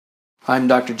I'm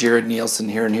Dr. Jared Nielsen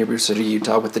here in Heber City,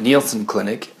 Utah with the Nielsen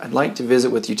Clinic. I'd like to visit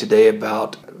with you today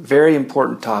about a very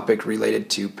important topic related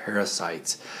to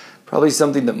parasites. Probably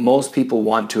something that most people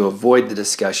want to avoid the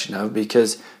discussion of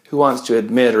because who wants to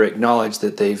admit or acknowledge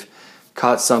that they've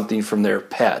caught something from their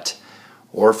pet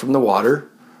or from the water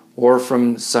or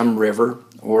from some river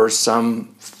or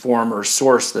some form or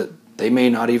source that they may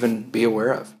not even be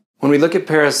aware of. When we look at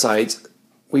parasites,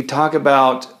 we talk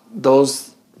about those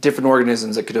different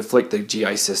organisms that could afflict the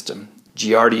GI system.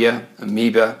 Giardia,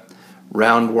 amoeba,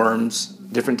 roundworms,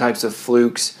 different types of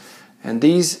flukes. And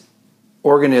these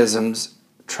organisms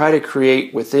try to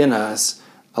create within us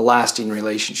a lasting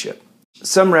relationship.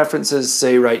 Some references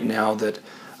say right now that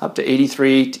up to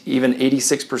 83 to even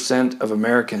 86% of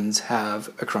Americans have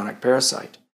a chronic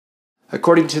parasite.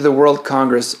 According to the World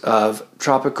Congress of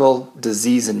Tropical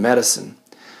Disease and Medicine,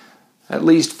 at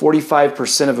least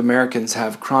 45% of Americans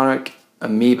have chronic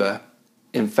amoeba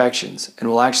infections and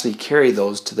will actually carry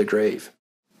those to the grave.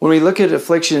 When we look at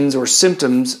afflictions or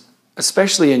symptoms,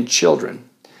 especially in children,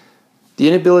 the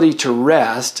inability to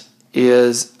rest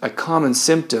is a common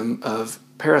symptom of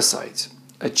parasites.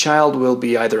 A child will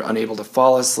be either unable to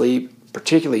fall asleep,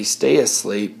 particularly stay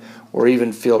asleep, or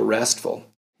even feel restful.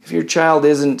 If your child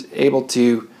isn't able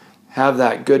to have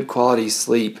that good quality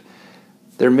sleep,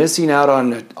 they're missing out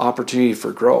on an opportunity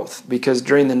for growth because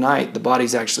during the night the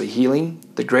body's actually healing,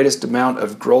 the greatest amount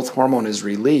of growth hormone is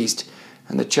released,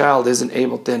 and the child isn't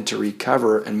able then to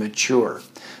recover and mature.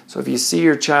 So if you see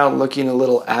your child looking a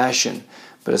little ashen,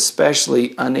 but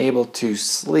especially unable to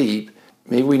sleep,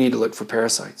 maybe we need to look for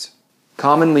parasites.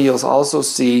 Commonly you'll also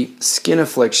see skin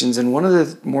afflictions, and one of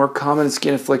the more common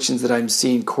skin afflictions that I'm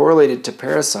seeing correlated to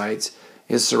parasites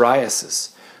is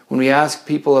psoriasis. When we ask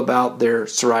people about their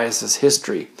psoriasis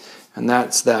history, and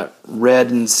that's that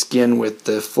reddened skin with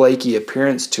the flaky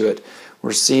appearance to it,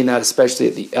 we're seeing that especially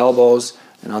at the elbows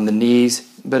and on the knees.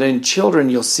 But in children,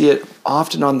 you'll see it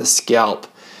often on the scalp.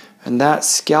 And that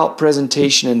scalp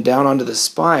presentation and down onto the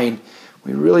spine,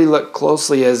 we really look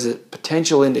closely as a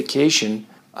potential indication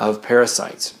of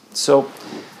parasites. So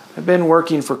I've been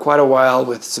working for quite a while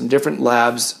with some different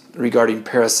labs regarding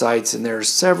parasites, and there are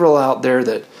several out there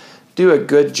that do a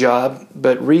good job,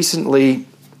 but recently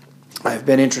I've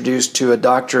been introduced to a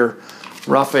Dr.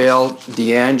 Raphael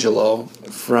DAngelo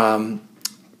from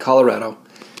Colorado.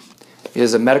 He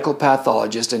is a medical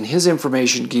pathologist, and his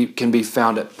information can be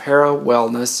found at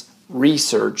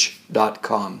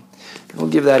parawellnessresearch.com. We'll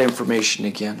give that information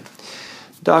again.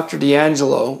 Dr.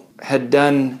 DAngelo had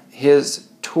done his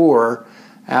tour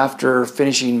after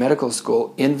finishing medical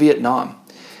school in Vietnam,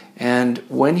 and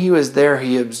when he was there,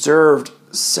 he observed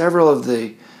several of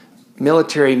the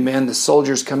military men, the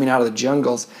soldiers coming out of the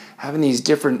jungles, having these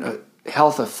different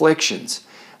health afflictions.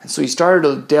 And so he started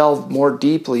to delve more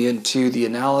deeply into the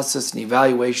analysis and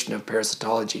evaluation of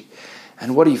parasitology.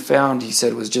 And what he found, he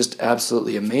said, was just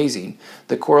absolutely amazing,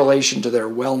 the correlation to their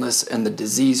wellness and the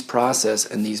disease process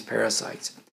in these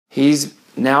parasites. He's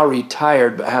now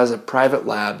retired but has a private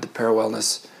lab, the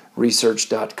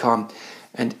parawellnessresearch.com,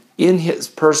 and in his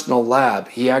personal lab,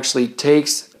 he actually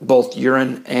takes both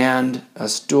urine and a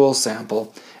stool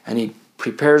sample, and he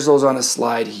prepares those on a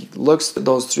slide. He looks at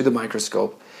those through the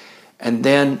microscope and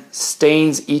then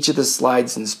stains each of the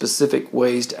slides in specific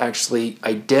ways to actually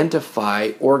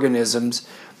identify organisms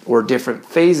or different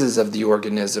phases of the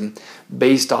organism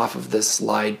based off of this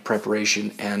slide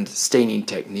preparation and staining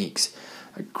techniques.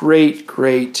 A great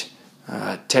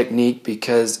technique,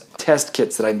 because test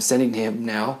kits that I'm sending him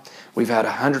now, we've had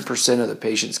 100% of the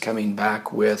patients coming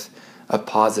back with a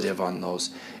positive on those.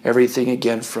 Everything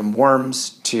again from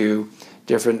worms to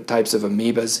different types of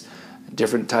amoebas,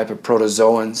 different type of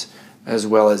protozoans, as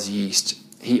well as yeast.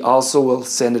 He also will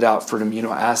send it out for an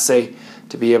immunoassay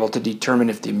to be able to determine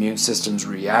if the immune system's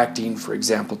reacting, for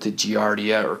example, to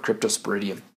Giardia or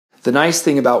Cryptosporidium. The nice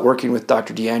thing about working with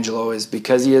Dr. DAngelo is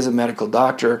because he is a medical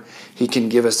doctor, he can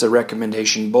give us a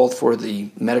recommendation both for the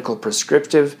medical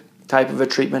prescriptive type of a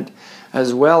treatment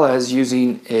as well as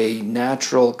using a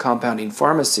natural compounding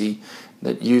pharmacy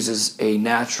that uses a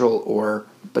natural or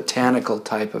botanical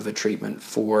type of a treatment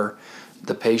for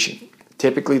the patient.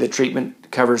 Typically the treatment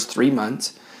covers 3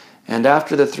 months, and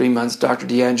after the 3 months, Dr.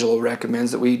 DAngelo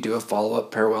recommends that we do a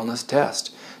follow-up parawellness test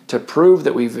to prove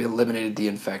that we've eliminated the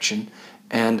infection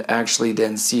and actually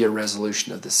then see a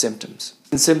resolution of the symptoms.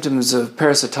 And symptoms of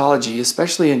parasitology,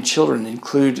 especially in children,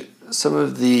 include some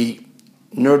of the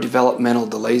neurodevelopmental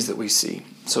delays that we see.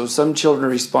 So some children are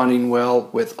responding well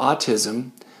with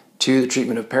autism to the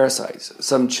treatment of parasites.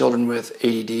 Some children with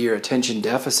ADD or attention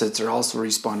deficits are also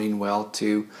responding well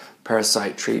to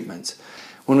parasite treatments.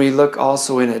 When we look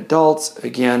also in adults,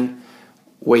 again,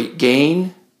 weight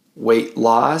gain, weight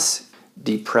loss,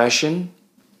 depression,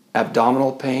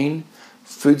 abdominal pain,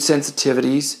 food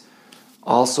sensitivities,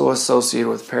 also associated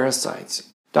with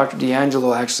parasites. Dr.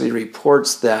 DAngelo actually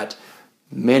reports that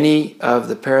many of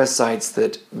the parasites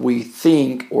that we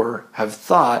think or have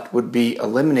thought would be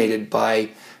eliminated by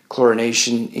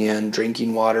chlorination in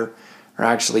drinking water are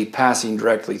actually passing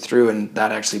directly through, and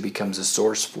that actually becomes a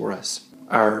source for us.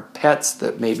 Our pets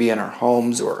that may be in our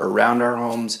homes or around our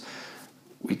homes,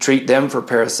 we treat them for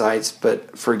parasites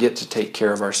but forget to take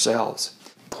care of ourselves.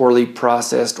 Poorly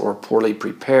processed or poorly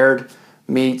prepared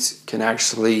meats can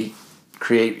actually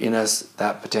create in us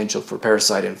that potential for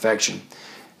parasite infection,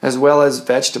 as well as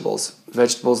vegetables.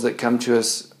 Vegetables that come to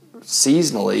us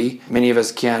seasonally, many of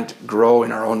us can't grow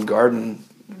in our own garden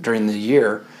during the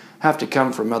year, have to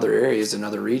come from other areas and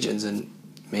other regions and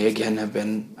may again have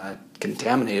been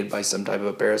contaminated by some type of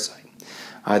a parasite,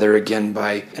 either again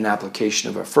by an application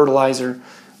of a fertilizer,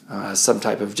 some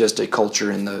type of just a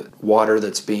culture in the water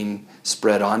that's being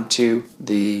spread onto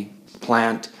the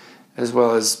plant, as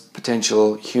well as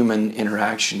potential human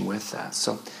interaction with that.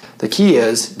 So the key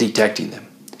is detecting them.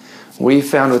 We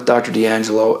found with Dr.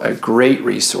 DAngelo a great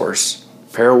resource,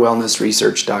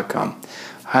 parawellnessresearch.com.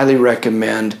 Highly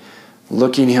recommend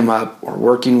looking him up or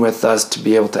working with us to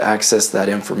be able to access that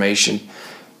information.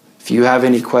 If you have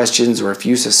any questions or if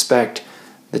you suspect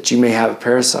that you may have a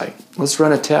parasite, let's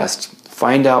run a test.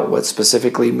 Find out what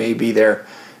specifically may be there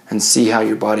and see how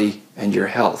your body and your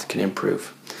health can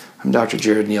improve. I'm Dr.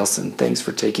 Jared Nielsen. Thanks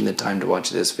for taking the time to watch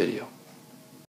this video.